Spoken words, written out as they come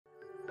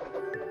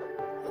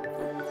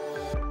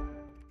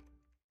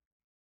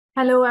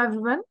Hello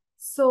everyone.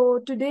 So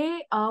today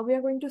we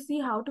are going to see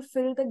how to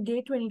fill the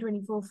GATE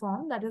 2024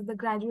 form, that is the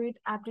Graduate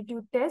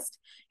Aptitude Test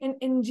in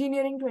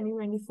Engineering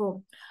 2024.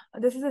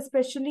 This is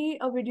especially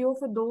a video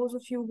for those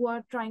of you who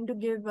are trying to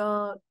give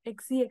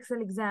XC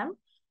Excel exam.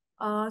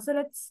 So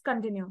let's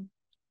continue.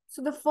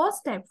 So the first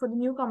step for the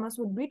newcomers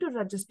would be to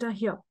register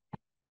here.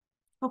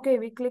 Okay,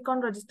 we click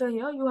on register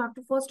here. You have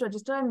to first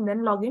register and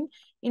then log in.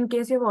 In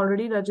case you have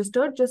already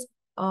registered, just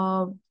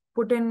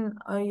put in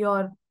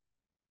your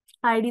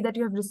ID that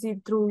you have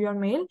received through your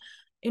mail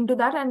into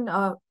that and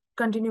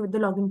continue with the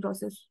login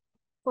process.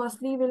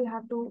 Firstly, we'll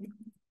have to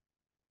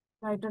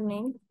write a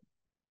name.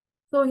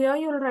 So here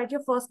you'll write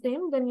your first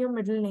name, then your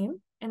middle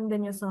name, and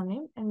then your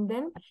surname. And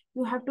then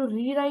you have to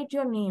rewrite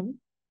your name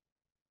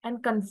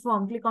and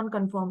confirm. Click on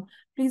confirm.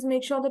 Please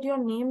make sure that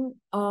your name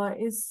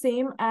is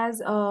same as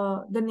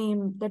the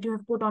name that you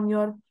have put on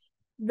your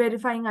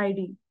verifying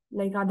ID,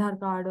 like Aadhaar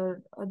card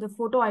or the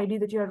photo ID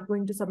that you are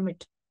going to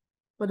submit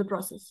for the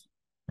process.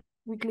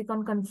 We click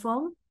on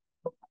confirm.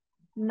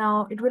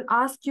 Now it will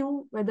ask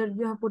you whether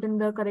you have put in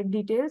the correct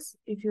details.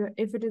 If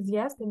it is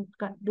yes, then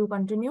do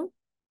continue.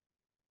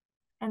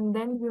 And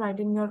then you write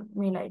in your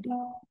mail ID.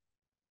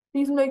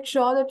 Please make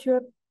sure that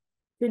you're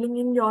filling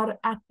in your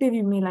active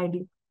email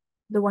ID,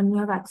 the one you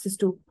have access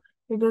to,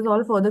 because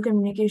all further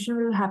communication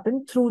will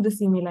happen through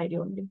this email ID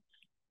only.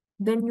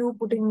 Then you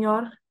put in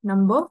your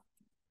number.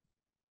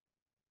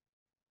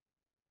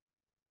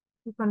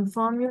 You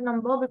confirm your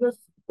number because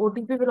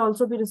OTP will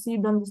also be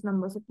received on this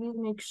number. So please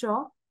make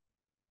sure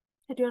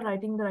that you're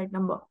writing the right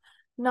number.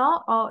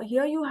 Now,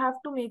 here you have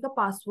to make a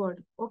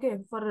password, okay,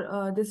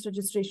 for this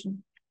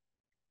registration.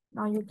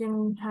 Now you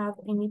can have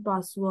any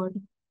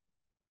password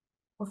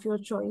of your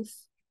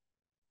choice.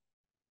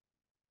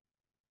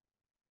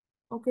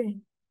 Okay.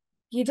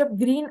 ये जब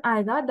green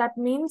आएगा, that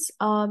means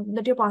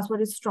that your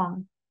password is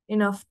strong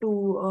enough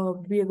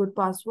to be a good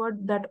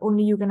password that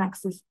only you can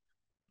access.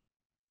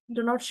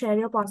 Do not share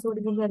your password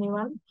with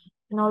anyone.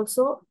 And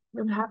also,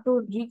 you have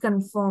to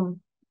reconfirm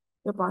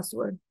your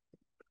password.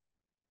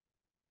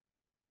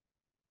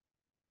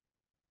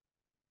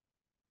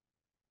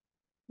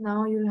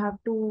 Now you'll have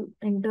to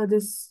enter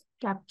this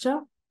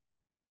captcha.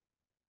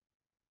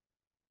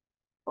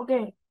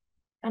 Okay.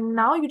 And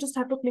now you just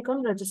have to click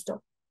on register.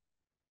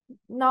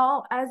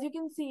 Now, as you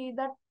can see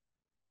that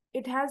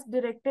it has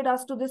directed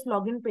us to this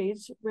login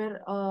page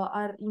where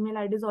our email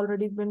ID has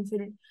already been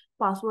filled.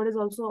 Password is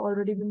also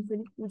already been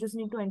filled. You just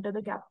need to enter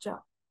the captcha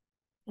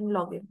and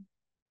log in.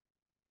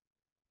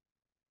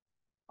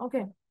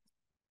 Okay.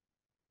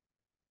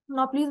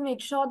 Now, please make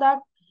sure that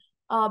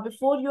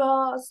before you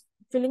are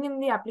filling in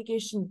the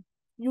application,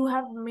 you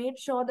have made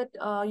sure that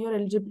your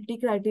eligibility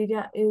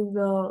criteria is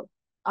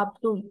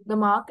up to the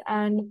mark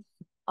and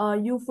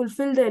you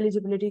fulfill the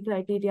eligibility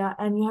criteria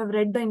and you have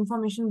read the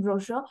information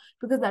brochure,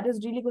 because that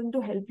is really going to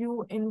help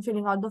you in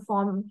filling out the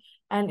form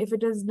and if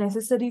it is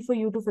necessary for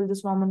you to fill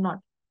this form or not.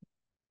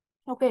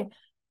 Okay,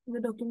 the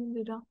document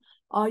data.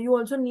 You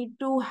also need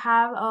to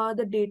have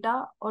the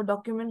data or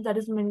document that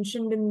is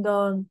mentioned in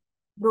the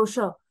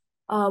brochure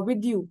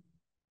with you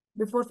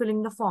before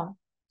filling the form.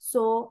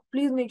 So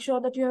please make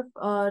sure that you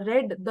have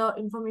read the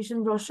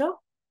information brochure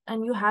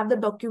and you have the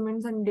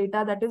documents and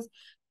data that is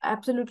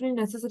absolutely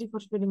necessary for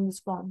filling this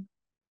form.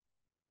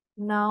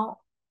 Now,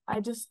 I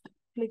just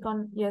click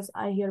on yes,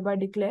 I hereby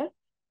declare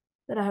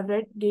that I have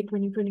read GATE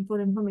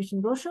 2024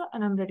 information brochure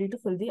and I'm ready to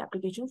fill the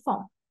application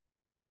form.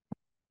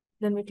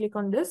 Then we click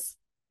on this.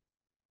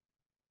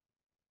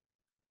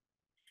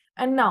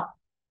 And now,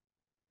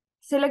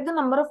 select the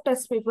number of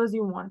test papers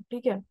you want.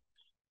 Okay.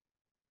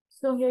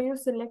 So here you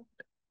select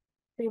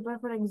paper,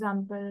 for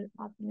example,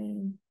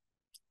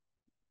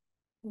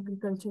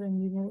 agriculture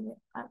engineering.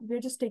 We're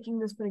just taking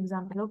this for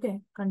example.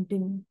 Okay,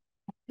 continue.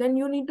 Then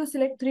you need to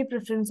select 3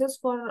 preferences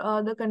for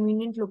the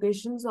convenient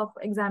locations of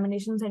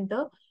examination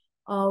center,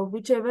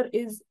 whichever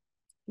is,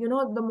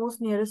 the most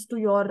nearest to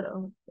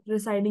your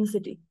residing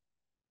city.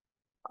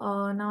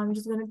 Now I'm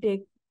just going to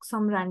take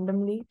some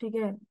randomly.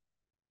 Okay.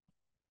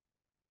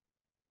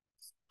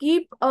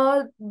 Keep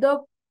the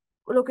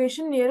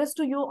location nearest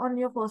to you on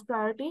your first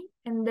priority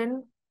and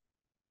then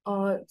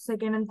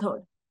second and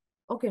third.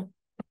 Okay.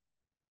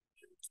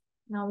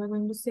 Now we're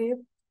going to save.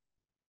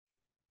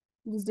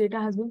 This data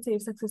has been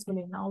saved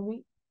successfully. Now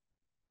we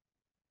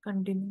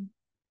continue.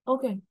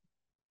 Okay.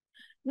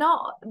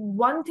 Now,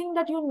 one thing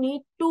that you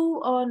need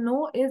to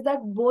know is that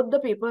both the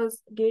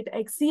papers, GATE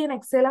XC and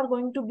Excel, are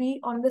going to be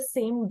on the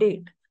same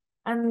date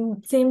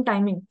and same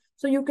timing.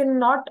 So you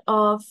cannot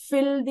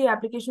fill the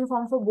application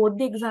form for both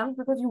the exams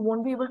because you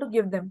won't be able to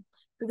give them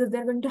because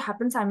they're going to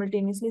happen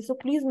simultaneously. So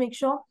please make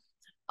sure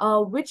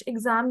which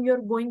exam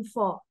you're going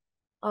for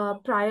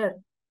prior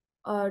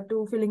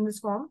to filling this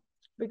form,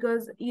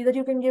 because either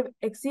you can give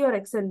XC or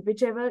Excel,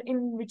 whichever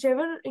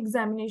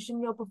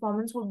examination your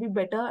performance would be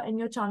better and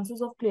your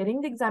chances of clearing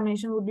the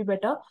examination would be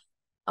better.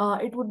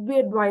 It would be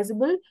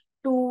advisable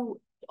to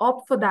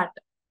opt for that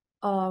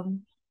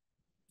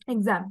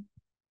exam.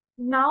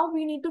 Now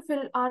we need to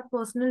fill our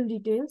personal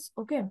details.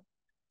 Okay.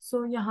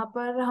 So यहाँ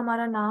पर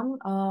हमारा नाम,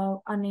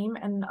 our name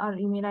and our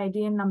email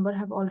ID and number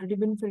have already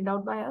been filled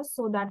out by us,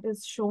 so that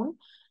is shown.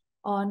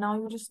 Now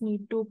you just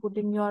need to put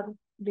in your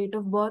date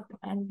of birth,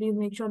 and please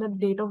make sure that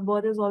date of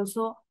birth is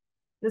also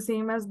the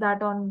same as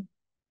that on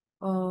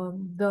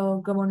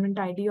the government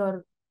ID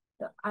or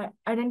the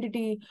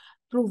identity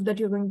proof that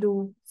you're going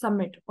to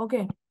submit.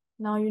 Okay.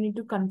 Now you need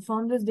to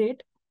confirm this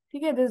date.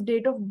 Okay, this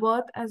date of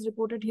birth as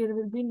reported here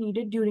will be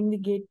needed during the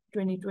GATE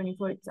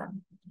 2024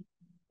 exam.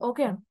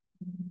 Okay.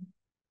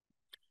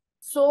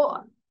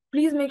 So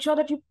please make sure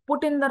that you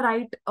put in the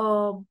right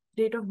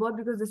date of birth,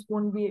 because this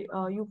won't be,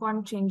 you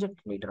can't change it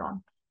later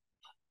on.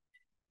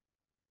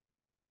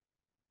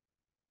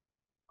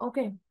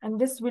 Okay, and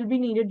this will be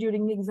needed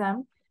during the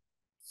exam.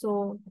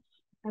 So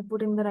I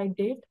put in the right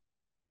date.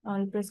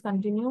 I'll press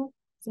continue.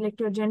 Select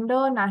your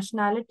gender,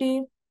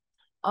 nationality,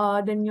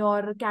 then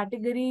your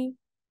category.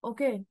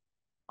 Okay.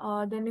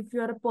 Then if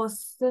you are a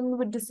person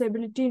with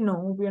disability,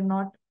 no, we are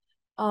not.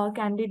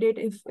 Candidate,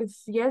 if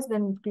yes,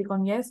 then click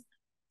on yes.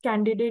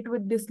 Candidate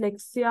with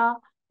dyslexia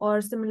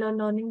or similar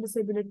learning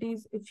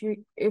disabilities,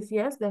 if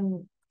yes,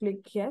 then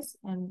click yes,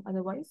 and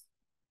otherwise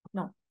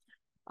no.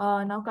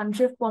 Now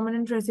country of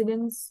permanent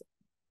residence,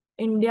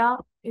 India.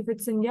 If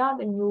it's India,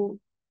 then you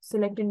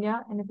select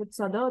India, and if it's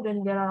other,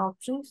 then there are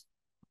options.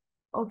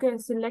 Okay,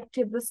 select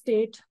the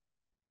state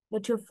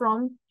that you're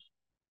from.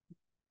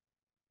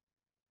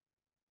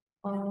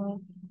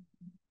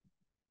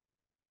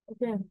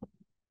 Okay,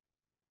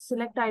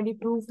 select ID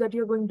proof that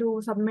you're going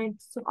to submit.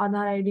 So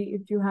Aadhaar ID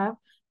if you have.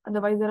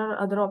 Otherwise, there are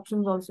other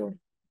options also.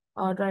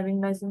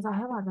 Driving license. I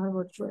have Aadhaar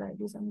virtual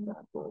ID, so I'm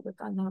gonna go with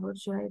Aadhaar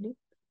virtual ID.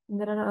 And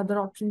there are other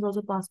options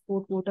also: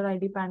 passport, voter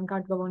ID, PAN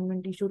card,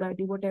 government issued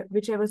ID, whatever,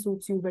 whichever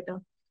suits you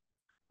better.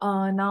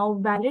 Now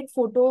valid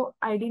photo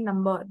ID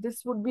number.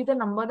 This would be the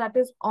number that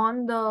is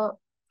on the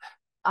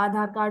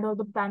Aadhaar card or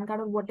the PAN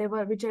card or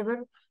whatever,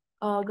 whichever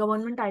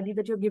government ID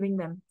that you're giving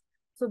them.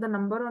 So the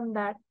number on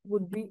that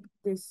would be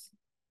this.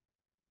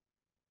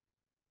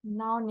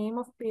 Now name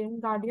of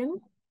parent guardian,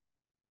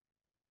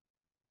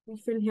 we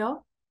fill here.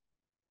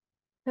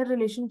 Then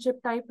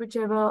relationship type,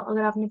 whichever,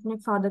 अगर आपने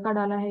अपने father का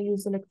डाला है, you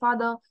select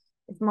father.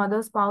 If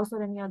mother, spouse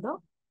or any other,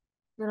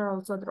 there are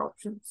also other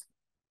options.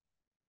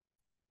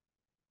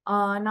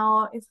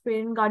 Now if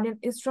parent guardian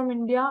is from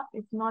India,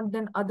 if not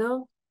then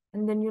other,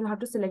 and then you'll have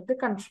to select the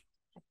country.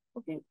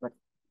 Okay, but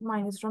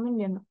mine is from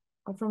Indian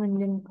or from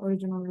Indian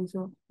origin only,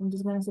 so I'm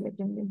just gonna select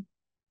Indian.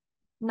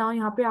 Now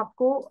यहाँ पे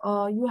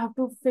आपको you have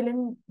to fill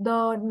in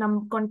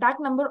the contact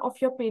number of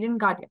your parent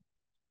guardian.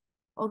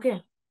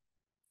 Okay.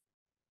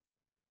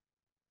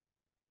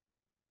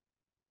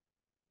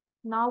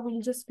 Now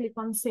we'll just click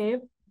on save.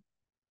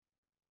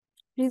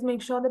 Please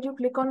make sure that you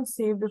click on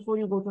save before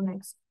you go to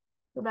next,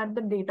 so that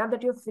the data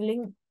that you're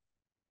filling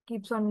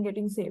keeps on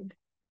getting saved.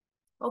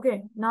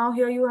 Okay, now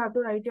here you have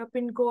to write your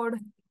PIN code.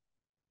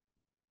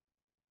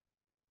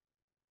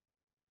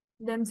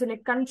 Then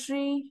select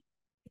country,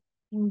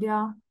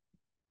 India,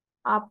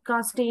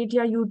 आपका state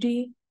या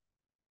UT.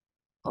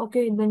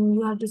 Okay, then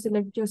you have to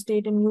select your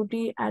state and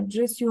UT.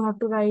 Address you have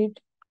to write.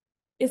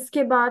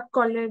 इसके बाद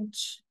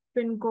college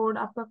PIN code,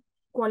 आपका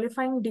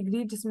qualifying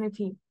degree जिसमें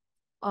थी,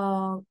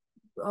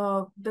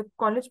 the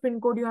college PIN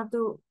code you have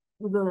to,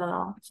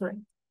 sorry.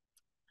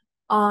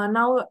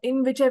 Now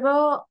in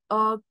whichever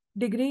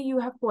degree you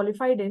have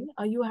qualified in,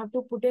 you have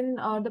to put in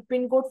the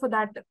PIN code for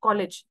that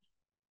college.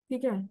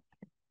 Okay,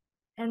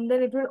 and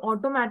then it will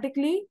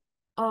automatically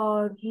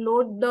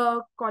load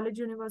the college,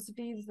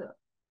 university's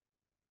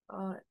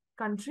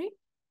country,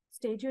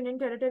 state, union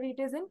territory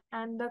it is in,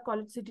 and the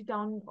college, city,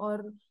 town,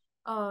 or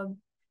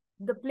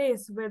the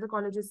place where the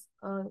college is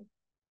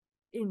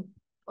in.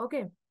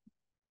 Okay.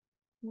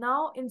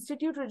 Now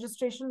institute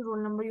registration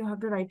roll number you have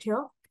to write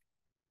here.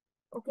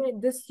 Okay,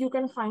 this you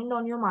can find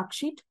on your mark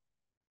sheet,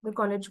 the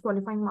college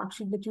qualifying mark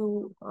sheet that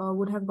you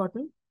would have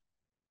gotten.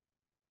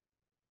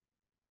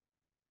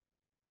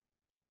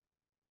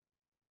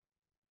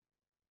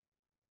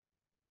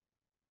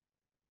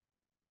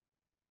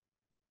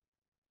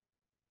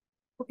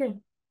 Okay.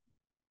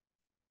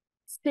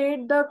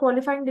 State the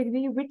qualifying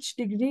degree. Which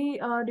degree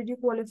did you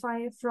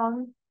qualify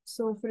from?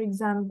 So, for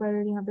example,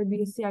 यहाँ पे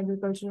BSc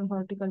Agriculture,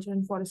 Horticulture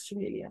and Forestry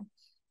ले लिया.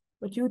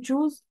 But you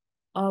choose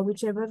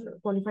whichever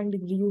qualifying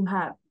degree you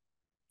have.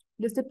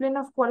 Discipline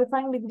of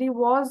qualifying degree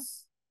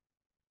was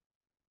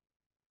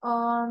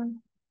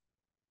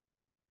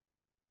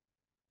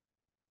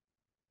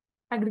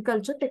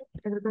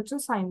agriculture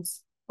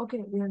science.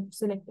 Okay, we have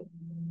selected.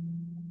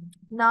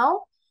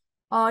 Now,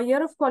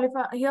 year of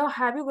qualify here,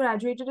 have you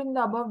graduated in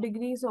the above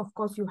degrees? Of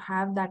course you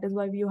have. That is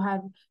why you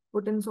have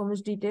put in so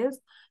much details.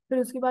 फिर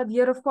उसके बाद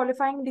year of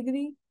qualifying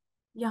degree,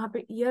 यहाँ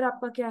पे year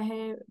आपका क्या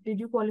है? Did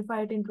you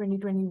qualify it in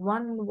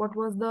 2021? What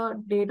was the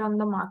date on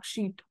the mark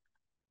sheet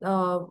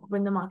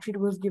when the mark sheet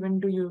was given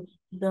to you?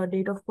 The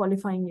date of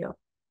qualifying year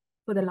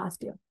for the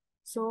last year.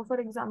 So for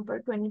example,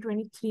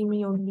 2023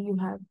 may only you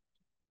have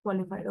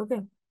qualified.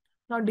 Okay.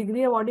 Now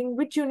degree awarding,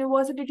 which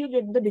university did you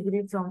get the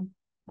degree from?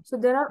 So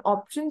there are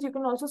options. You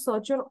can also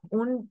search your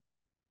own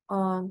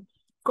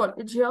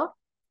college here.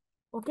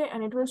 Okay,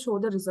 and it will show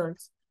the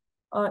results.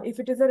 If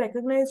it is a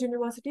recognized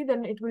university,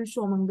 then it will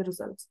show among the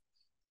results.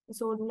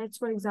 So let's,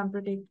 for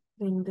example, take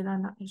the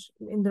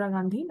Indira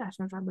Gandhi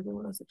National Tribal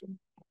University.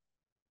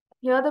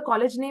 Here, the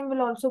college name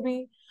will also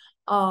be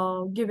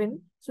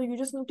given. So you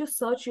just need to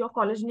search your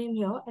college name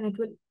here, and it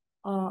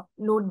will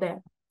load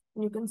there.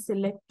 And you can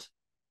select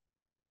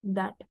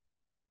that.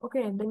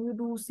 Okay, and then you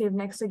do save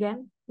next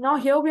again. Now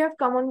here we have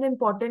come on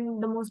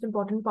the most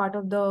important part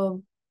of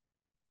the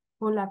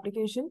whole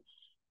application.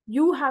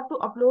 You have to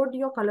upload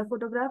your color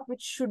photograph,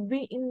 which should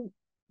be in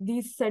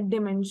these set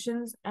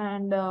dimensions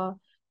and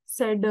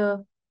said.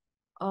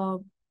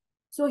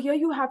 So here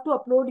you have to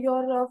upload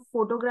your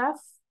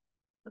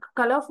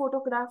color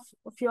photograph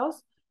of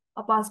yours,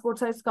 a passport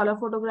size color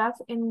photograph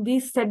in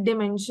these set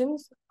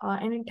dimensions,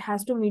 and it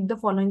has to meet the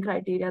following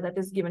criteria that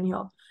is given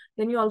here.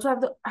 Then you also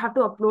have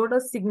to upload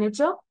a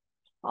signature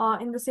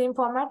in the same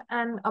format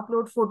and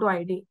upload photo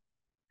ID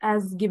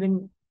as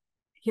given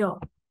here.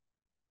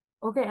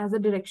 Okay, as the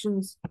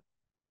directions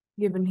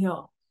given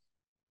here.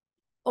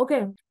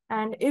 Okay,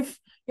 and if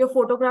your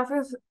photograph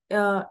is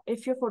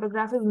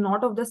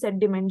not of the set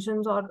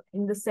dimensions or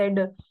in the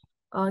said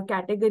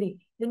category,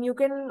 then you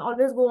can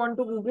always go on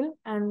to Google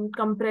and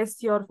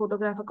compress your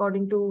photograph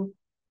according to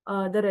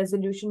the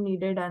resolution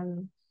needed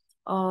and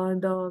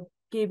the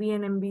KB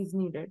and MBs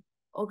needed.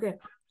 Okay,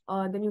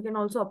 then you can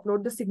also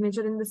upload the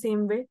signature in the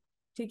same way.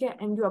 Okay,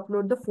 and you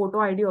upload the photo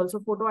ID also.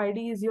 Photo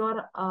ID is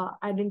your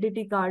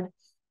identity card,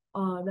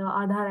 the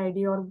Aadhaar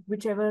ID or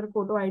whichever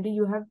photo ID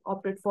you have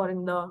opted for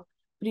in the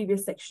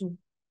previous section.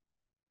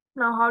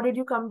 Now, how did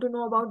you come to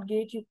know about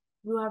GATE?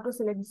 You have to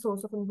select the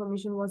source of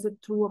information. Was it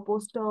through a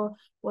poster?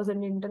 Was it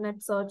an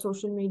internet search,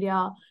 social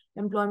media,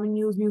 employment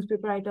news,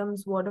 newspaper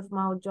items, word of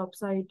mouth, job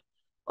site?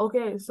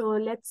 Okay, so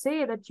let's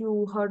say that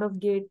you heard of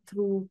GATE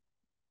through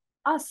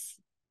us.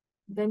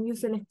 Then you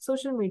select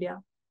social media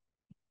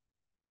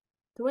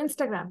through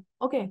Instagram.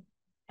 Okay,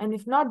 and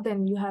if not,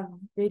 then you have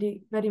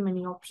very, very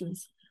many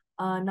options.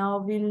 Now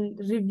we'll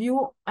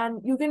review,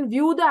 and you can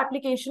view the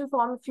application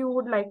form if you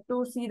would like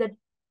to see that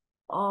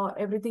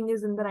everything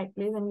is in the right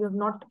place and you have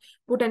not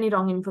put any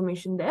wrong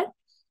information there.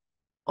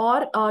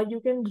 Or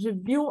you can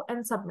review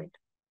and submit.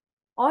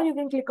 Or you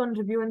can click on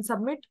review and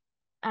submit,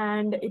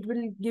 and it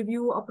will give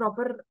you a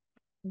proper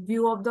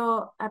view of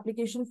the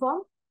application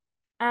form.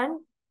 And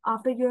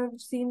after you have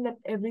seen that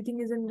everything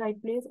is in right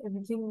place,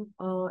 everything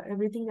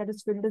that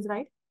is filled is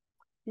right,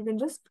 you can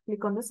just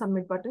click on the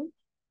submit button,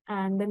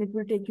 and then it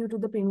will take you to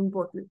the payment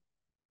portal.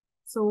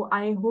 So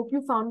I hope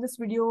you found this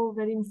video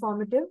very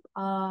informative,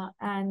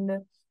 and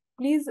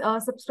please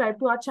subscribe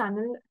to our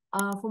channel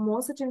for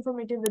more such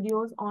informative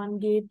videos on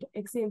GATE,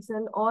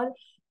 XCXL, or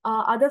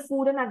other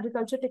food and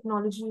agriculture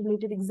technology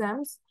related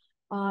exams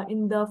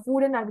in the food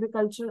and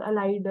agriculture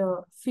allied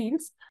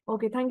fields.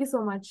 Okay, thank you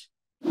so much.